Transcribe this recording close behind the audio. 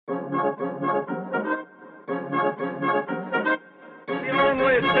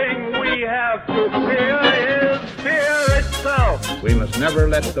must never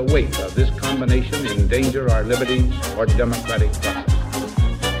let the weight of this combination endanger our liberties or democratic process.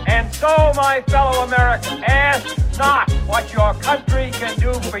 And so, my fellow Americans, ask not what your country can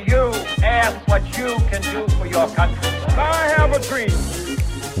do for you, ask what you can do for your country. I have a dream.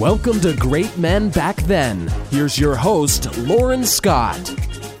 Welcome to Great Men Back Then. Here's your host, Lauren Scott.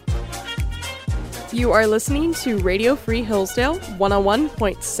 You are listening to Radio Free Hillsdale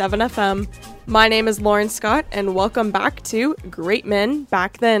 101.7 FM. My name is Lauren Scott, and welcome back to Great Men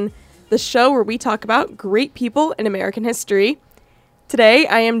Back Then, the show where we talk about great people in American history. Today,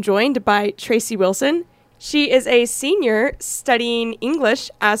 I am joined by Tracy Wilson. She is a senior studying English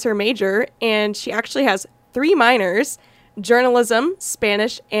as her major, and she actually has 3 minors: journalism,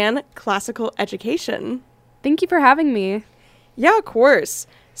 Spanish, and classical education. Thank you for having me. Yeah, of course.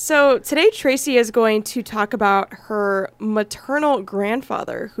 So today Tracy is going to talk about her maternal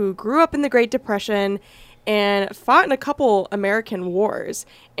grandfather who grew up in the Great Depression and fought in a couple American wars.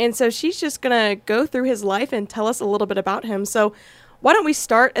 And so she's just going to go through his life and tell us a little bit about him. So why don't we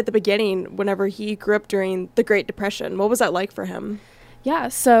start at the beginning, whenever he grew up during the Great Depression? What was that like for him? Yeah,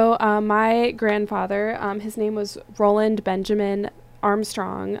 so my grandfather, his name was Roland Benjamin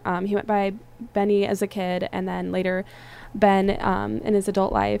Armstrong. He went by Benny as a kid and then later Ben in his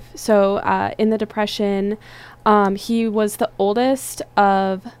adult life. So in the Depression, he was the oldest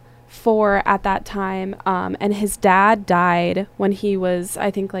of 4 at that time, and his dad died when he was,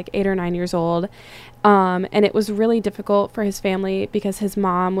 I think, like 8 or 9 years old. And it was really difficult for his family because his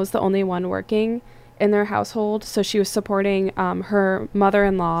mom was the only one working in their household. So she was supporting her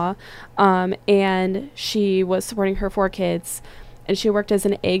mother-in-law, and she was supporting her 4 kids. And she worked as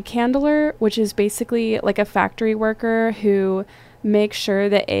an egg candler, which is basically like a factory worker who makes sure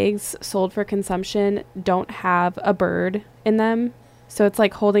that eggs sold for consumption don't have a bird in them. So it's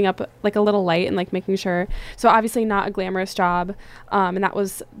like holding up like a little light and like making sure. So obviously not a glamorous job. And that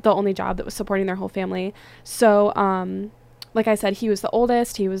was the only job that was supporting their whole family. So like I said, he was the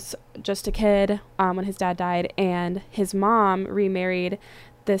oldest. He was just a kid when his dad died. And his mom remarried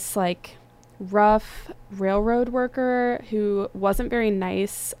this like rough railroad worker who wasn't very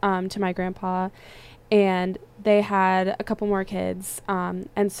nice to my grandpa, and they had a couple more kids,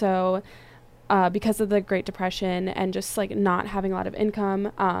 and so because of the Great Depression and just like not having a lot of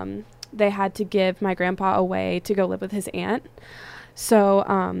income, they had to give my grandpa away to go live with his aunt.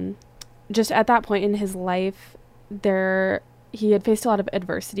 So just at that point in his life, he had faced a lot of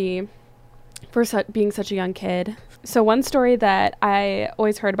adversity for being such a young kid. So one story that I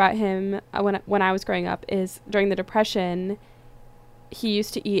always heard about him when I was growing up is during the Depression, he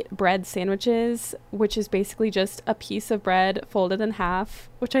used to eat bread sandwiches, which is basically just a piece of bread folded in half,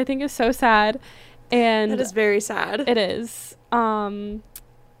 which I think is so sad. And that is very sad. It is. And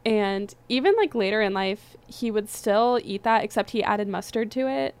even like later in life, he would still eat that, except he added mustard to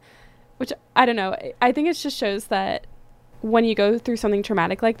it, which I don't know. I think it just shows that when you go through something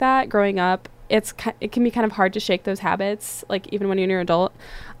traumatic like that growing up, it can be kind of hard to shake those habits, like even when you're an adult.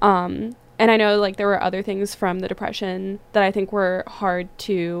 And I know like there were other things from the Depression that I think were hard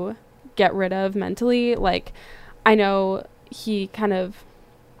to get rid of mentally. Like I know he kind of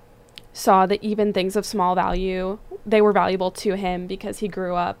saw that even things of small value, they were valuable to him because he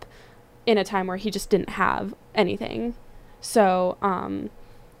grew up in a time where he just didn't have anything. So,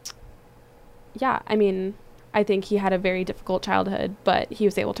 yeah, I mean, I think he had a very difficult childhood, but he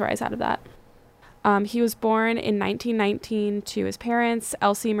was able to rise out of that. He was born in 1919 to his parents,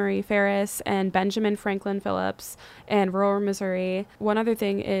 Elsie Marie Ferris and Benjamin Franklin Phillips, in rural Missouri. One other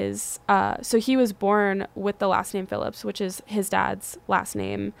thing is, so he was born with the last name Phillips, which is his dad's last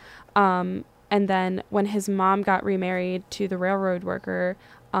name. And then when his mom got remarried to the railroad worker,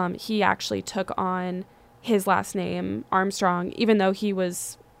 he actually took on his last name, Armstrong, even though he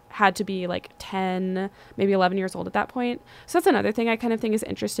had to be like 10, maybe 11 years old at that point. So that's another thing I kind of think is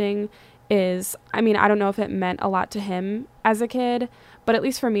interesting is, I mean, I don't know if it meant a lot to him as a kid, but at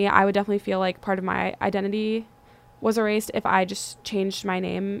least for me, I would definitely feel like part of my identity was erased if I just changed my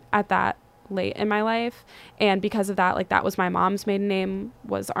name at that late in my life. And because of that, like that was my mom's maiden name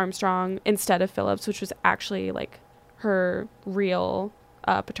was Armstrong instead of Phillips, which was actually like her real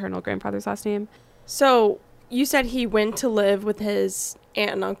paternal grandfather's last name. So you said he went to live with his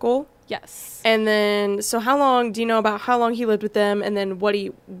aunt and uncle? Yes. And then, so do you know about how long he lived with them and then what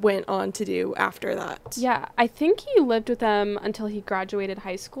he went on to do after that? Yeah, I think he lived with them until he graduated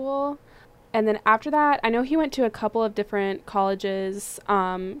high school. And then after that, I know he went to a couple of different colleges,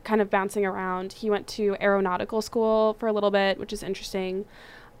 kind of bouncing around. He went to aeronautical school for a little bit, which is interesting.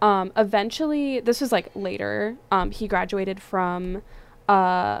 Eventually, this was like later, he graduated from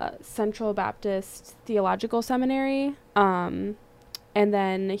Central Baptist Theological Seminary, and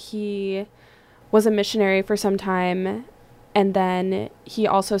then he was a missionary for some time, and then he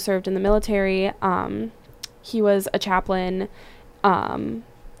also served in the military. He was a chaplain in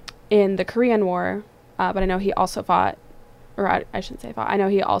the Korean War, but I know he also fought, or I shouldn't say fought, I know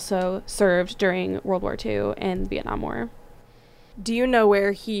he also served during World War II and Vietnam War. Do you know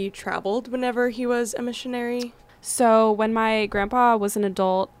where he traveled whenever he was a missionary? So when my grandpa was an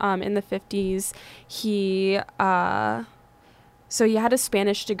adult in the 50s, he had a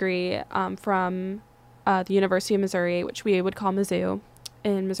Spanish degree from the University of Missouri, which we would call Mizzou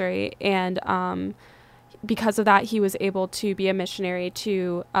in Missouri. And because of that, he was able to be a missionary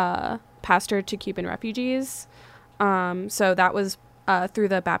to pastor to Cuban refugees. So that was through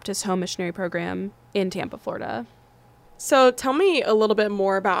the Baptist Home Missionary Program in Tampa, Florida. So tell me a little bit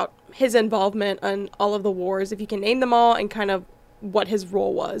more about his involvement in all of the wars, if you can name them all, and kind of what his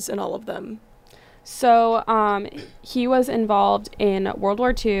role was in all of them. So he was involved in World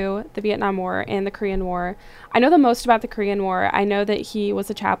War II, the Vietnam War, and the Korean War. I know the most about the Korean War. I know that he was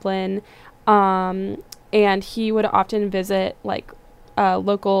a chaplain, and he would often visit like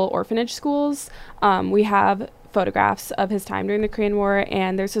local orphanage schools. We have photographs of his time during the Korean War,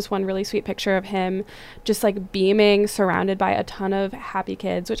 and there's this one really sweet picture of him just like beaming, surrounded by a ton of happy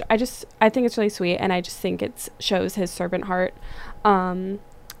kids, which I think it's really sweet, and I just think it shows his servant heart.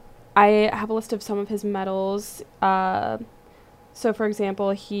 I have a list of some of his medals. So for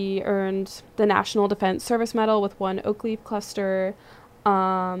example, he earned the National Defense Service Medal with 1 oak leaf cluster,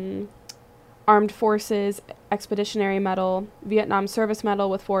 Armed Forces Expeditionary Medal, Vietnam Service Medal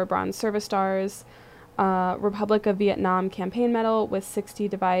with 4 bronze service stars, Republic of Vietnam Campaign Medal with 60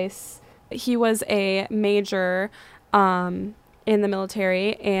 device. He was a major in the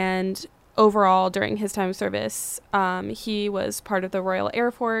military, and overall during his time of service, he was part of the Royal Air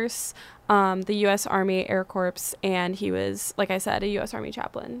Force, the U.S. Army Air Corps, and he was, like I said, a U.S. Army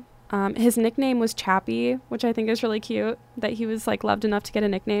chaplain. His nickname was Chappie, which I think is really cute, that he was like loved enough to get a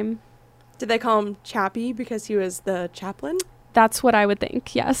nickname. Did they call him Chappie because he was the chaplain? That's what I would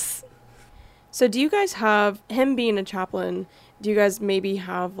think, yes. So do you guys have, him being a chaplain, do you guys maybe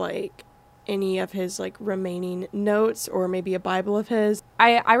have like any of his like remaining notes or maybe a Bible of his?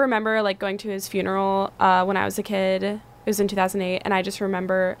 I remember like going to his funeral when I was a kid. It was in 2008, and I just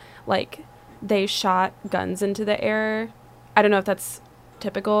remember like they shot guns into the air. I don't know if that's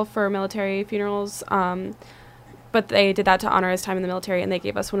typical for military funerals, but they did that to honor his time in the military, and they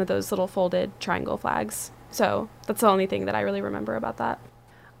gave us one of those little folded triangle flags. So that's the only thing that I really remember about that.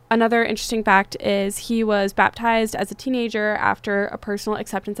 Another interesting fact is he was baptized as a teenager after a personal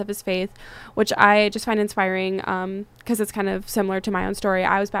acceptance of his faith, which I just find inspiring because it's kind of similar to my own story.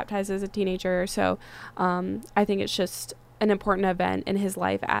 I was baptized as a teenager, so I think it's just an important event in his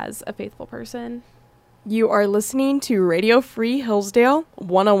life as a faithful person. You are listening to Radio Free Hillsdale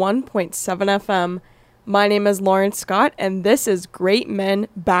 101.7 FM. My name is Lauren Scott, and this is Great Men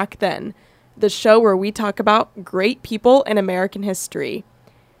Back Then, the show where we talk about great people in American history.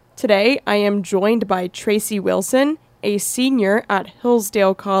 Today, I am joined by Tracy Wilson, a senior at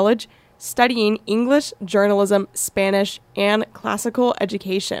Hillsdale College, studying English, journalism, Spanish, and classical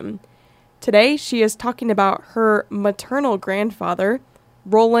education. Today, she is talking about her maternal grandfather,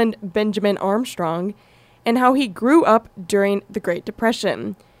 Roland Benjamin Armstrong, and how he grew up during the Great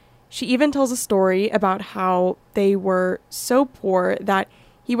Depression. She even tells a story about how they were so poor that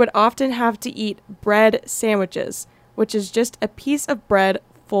he would often have to eat bread sandwiches, which is just a piece of bread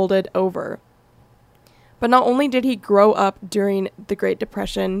folded over. But not only did he grow up during the Great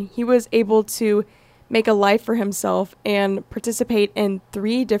Depression, he was able to make a life for himself and participate in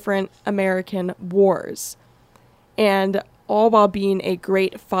 3 different American wars, and all while being a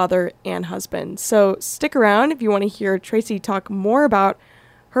great father and husband. So stick around if you want to hear Tracy talk more about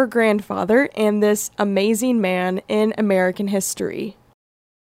her grandfather and this amazing man in American history.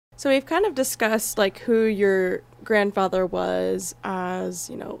 So we've kind of discussed like who your grandfather was as,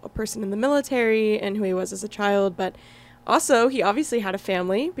 you know, a person in the military and who he was as a child, but also he obviously had a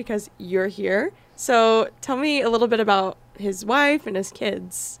family because you're here. So tell me a little bit about his wife and his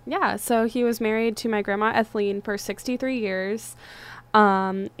kids. Yeah, so he was married to my grandma Ethelene for 63 years,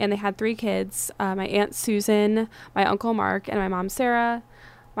 and they had 3 kids, my Aunt Susan, my Uncle Mark, and my mom Sarah.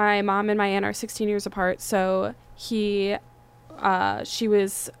 My mom and my aunt are 16 years apart, so he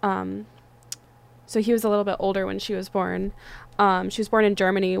was a little bit older when she was born. She was born in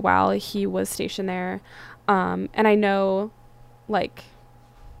Germany while he was stationed there. And I know, like,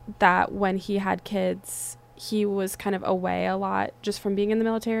 that when he had kids, he was kind of away a lot just from being in the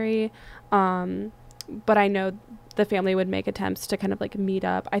military. But I know the family would make attempts to kind of, like, meet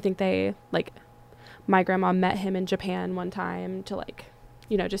up. I think they, like, my grandma met him in Japan one time to, like,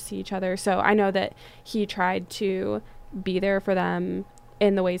 just see each other. So I know that he tried to be there for them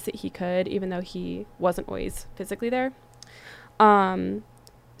in the ways that he could, even though he wasn't always physically there.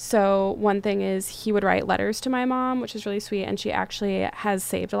 So one thing is he would write letters to my mom, which is really sweet. And she actually has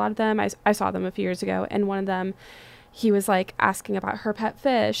saved a lot of them. I saw them a few years ago. And one of them, he was like asking about her pet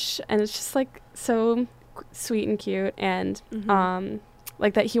fish. And it's just like so sweet and cute. And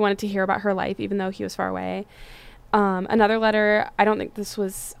like that he wanted to hear about her life, even though he was far away. Another letter, I don't think this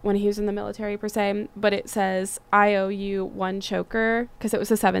was when he was in the military per se, but it says, I owe you one choker, because it was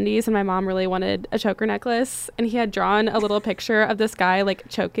the 70s and my mom really wanted a choker necklace, and he had drawn a little picture of this guy like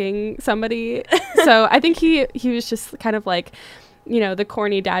choking somebody. So I think he was just kind of like, the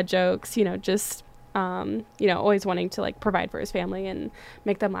corny dad jokes, just always wanting to like provide for his family and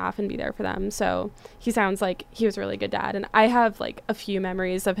make them laugh and be there for them. So he sounds like he was a really good dad. And I have like a few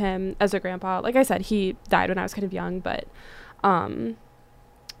memories of him as a grandpa. Like I said, he died when I was kind of young, but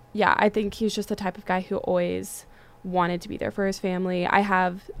I think he's just the type of guy who always wanted to be there for his family. I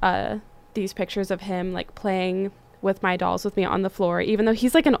have these pictures of him like playing with my dolls with me on the floor, even though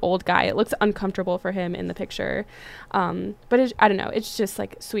he's like an old guy. It looks uncomfortable for him in the picture. But I don't know. It's just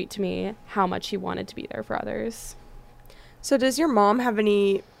like sweet to me how much he wanted to be there for others. So does your mom have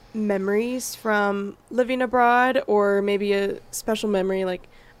any memories from living abroad, or maybe a special memory like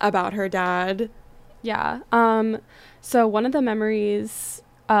about her dad? Yeah. So one of the memories,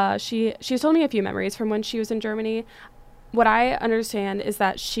 she's told me a few memories from when she was in Germany. What I understand is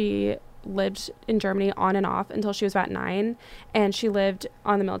that she lived in Germany on and off until she was about 9, and she lived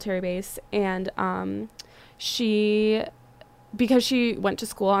on the military base, and because she went to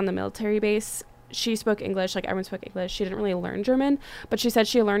school on the military base, she spoke English, like everyone spoke English. She didn't really learn German, but she said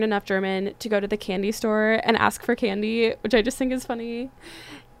she learned enough German to go to the candy store and ask for candy, which I just think is funny.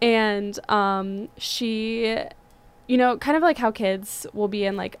 And she, kind of like how kids will be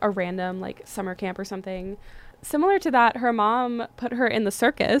in like a random like summer camp or something. Similar to that, her mom put her in the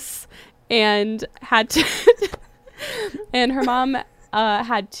circus and had to and her mom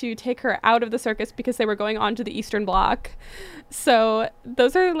had to take her out of the circus because they were going on to the Eastern Bloc. So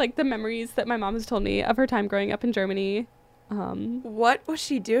those are like the memories that my mom has told me of her time growing up in Germany. What was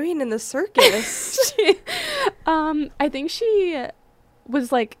she doing in the circus? I think she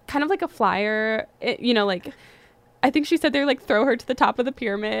was like kind of like a flyer, like I think she said they like throw her to the top of the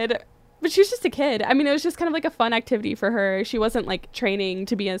pyramid. But she was just a kid. I mean, it was just kind of like a fun activity for her. She wasn't like training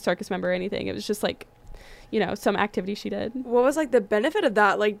to be a circus member or anything. It was just like, some activity she did. What was like the benefit of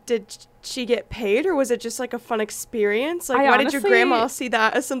that? Like, did she get paid, or was it just like a fun experience? Like, why did your grandma see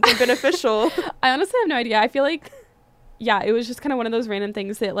that as something beneficial? I honestly have no idea. I feel like, it was just kind of one of those random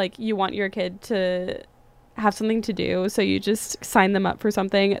things that like you want your kid to have something to do, so you just sign them up for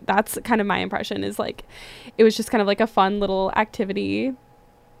something. That's kind of my impression, is like it was just kind of like a fun little activity.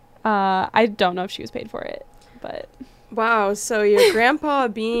 I don't know if she was paid for it, but wow. So your grandpa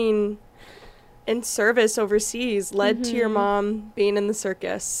being in service overseas led to your mom being in the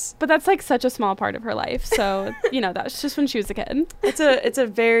circus. But that's like such a small part of her life. So, that's just when she was a kid. It's a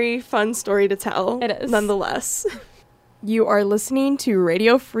very fun story to tell. It is. Nonetheless. You are listening to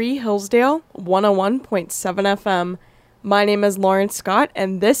Radio Free Hillsdale 101.7 FM. My name is Lauren Scott,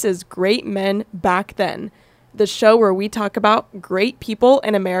 and this is Great Men Back Then, the show where we talk about great people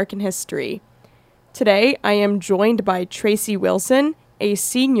in American history. Today, I am joined by Tracy Wilson, a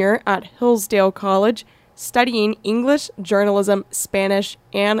senior at Hillsdale College, studying English, journalism, Spanish,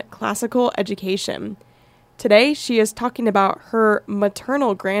 and classical education. Today, she is talking about her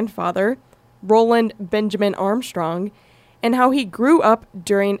maternal grandfather, Roland Benjamin Armstrong, and how he grew up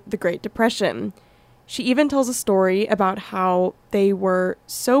during the Great Depression. She even tells a story about how they were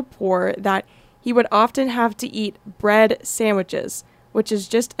so poor that he would often have to eat bread sandwiches, which is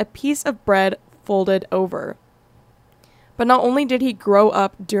just a piece of bread folded over. But not only did he grow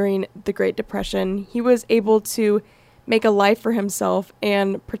up during the Great Depression, he was able to make a life for himself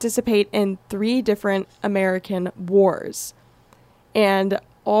and participate in 3 different American wars, and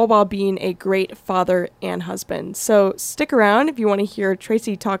all while being a great father and husband. So stick around if you want to hear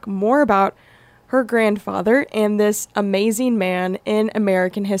Tracy talk more about her grandfather and this amazing man in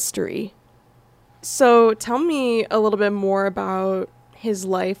American history. So tell me a little bit more about his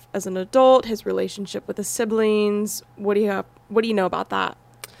life as an adult, his relationship with his siblings. What do you know about that?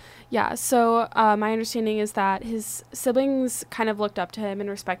 Yeah, so my understanding is that his siblings kind of looked up to him and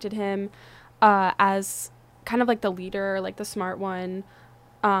respected him as kind of like the leader, like the smart one,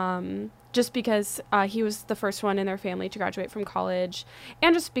 just because he was the first one in their family to graduate from college,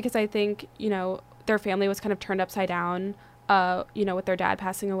 and just because I think, their family was kind of turned upside down with their dad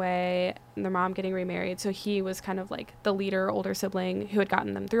passing away and their mom getting remarried. So he was kind of like the leader, older sibling who had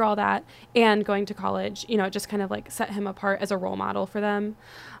gotten them through all that, and going to college, it just kind of like set him apart as a role model for them.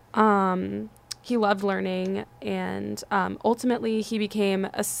 He loved learning, and ultimately he became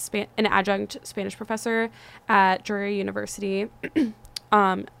an adjunct Spanish professor at Drury University.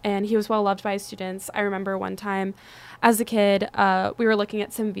 And he was well loved by his students. I remember one time as a kid, we were looking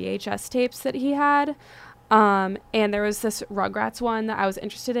at some VHS tapes that he had. And there was this Rugrats one that I was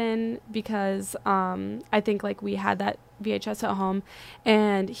interested in because I think like we had that VHS at home,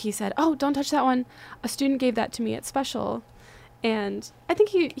 and he said, "Oh, don't touch that one. A student gave that to me at special." And I think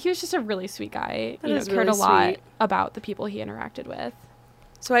he was just a really sweet guy. Cared a lot about the people he interacted with.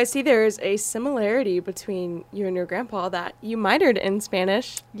 So I see there is a similarity between you and your grandpa, that you minored in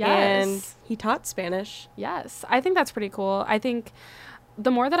Spanish. Yes. And he taught Spanish. Yes. I think that's pretty cool. I think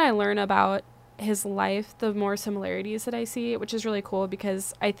the more that I learn about his life, the more similarities that I see, which is really cool,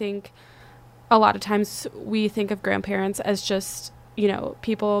 because I think a lot of times we think of grandparents as just,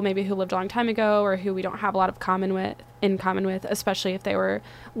 people maybe who lived a long time ago or who we don't have a lot of in common with, especially if they were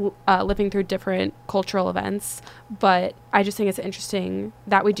living through different cultural events. But I just think it's interesting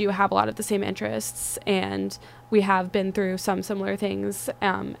that we do have a lot of the same interests, and we have been through some similar things.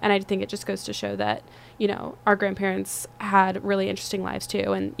 And I think it just goes to show that, our grandparents had really interesting lives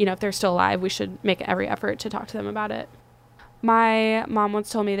too. And, if they're still alive, we should make every effort to talk to them about it. My mom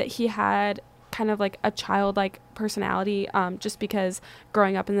once told me that he had kind of like a childlike personality, just because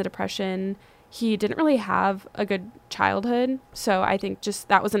growing up in the Depression, he didn't really have a good childhood. So I think just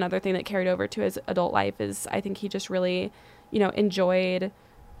that was another thing that carried over to his adult life, is I think he just really, enjoyed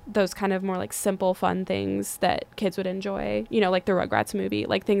those kind of more like simple, fun things that kids would enjoy, like the Rugrats movie,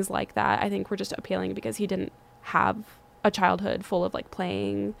 like things like that, I think were just appealing because he didn't have a childhood full of like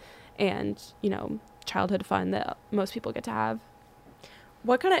playing and, childhood fun that most people get to have.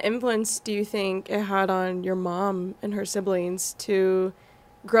 What kind of influence do you think it had on your mom and her siblings to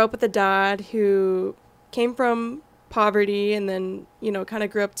grow up with a dad who came from poverty and then, kind of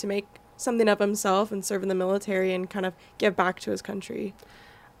grew up to make something of himself and serve in the military and kind of give back to his country?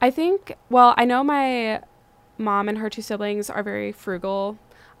 I think, I know my mom and her two siblings are very frugal.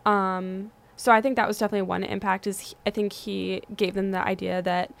 So I think that was definitely one impact, is I think he gave them the idea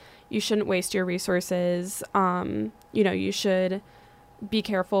that you shouldn't waste your resources. You should be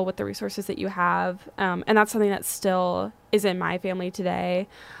careful with the resources that you have. And that's something that still is in my family today.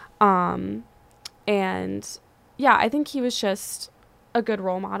 And yeah, I think he was just a good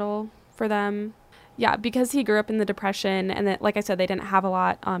role model for them. Yeah, because he grew up in the Depression, and that, like I said, they didn't have a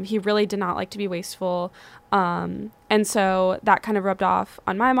lot. He really did not like to be wasteful. And so that kind of rubbed off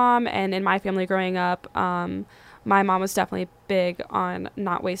on my mom, and in my family growing up, my mom was definitely big on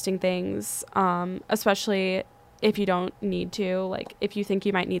not wasting things, especially if you don't need to. Like, if you think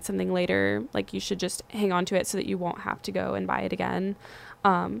you might need something later, like, you should just hang on to it so that you won't have to go and buy it again,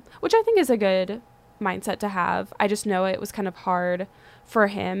 which I think is a good mindset to have. I just know it was kind of hard for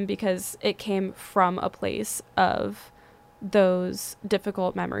him because it came from a place of those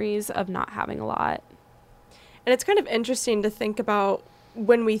difficult memories of not having a lot. And it's kind of interesting to think about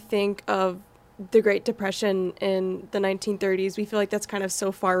when we think of the Great Depression in the 1930s, we feel like that's kind of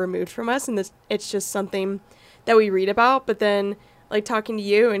so far removed from us, and it's just something that we read about. But then, like, talking to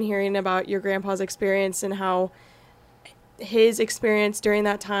you and hearing about your grandpa's experience and how his experience during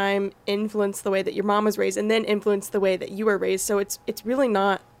that time influenced the way that your mom was raised and then influenced the way that you were raised. So it's really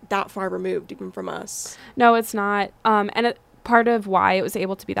not that far removed even from us. No, it's not. Part of why it was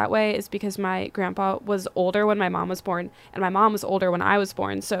able to be that way is because my grandpa was older when my mom was born, and my mom was older when I was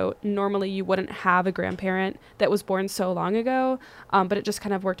born. So normally you wouldn't have a grandparent that was born so long ago. But it just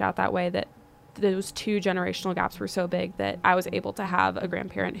kind of worked out that way, that those two generational gaps were so big that I was able to have a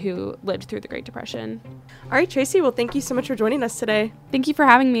grandparent who lived through the Great Depression. All right, Tracy, well, thank you so much for joining us today. Thank you for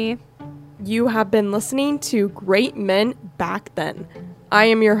having me. You have been listening to Great Men Back Then. I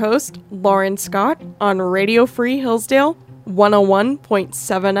am your host, Lauren Scott, on Radio Free Hillsdale 101.7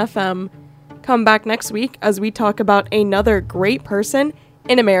 FM. Come back next week as we talk about another great person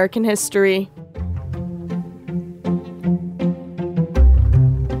in American history.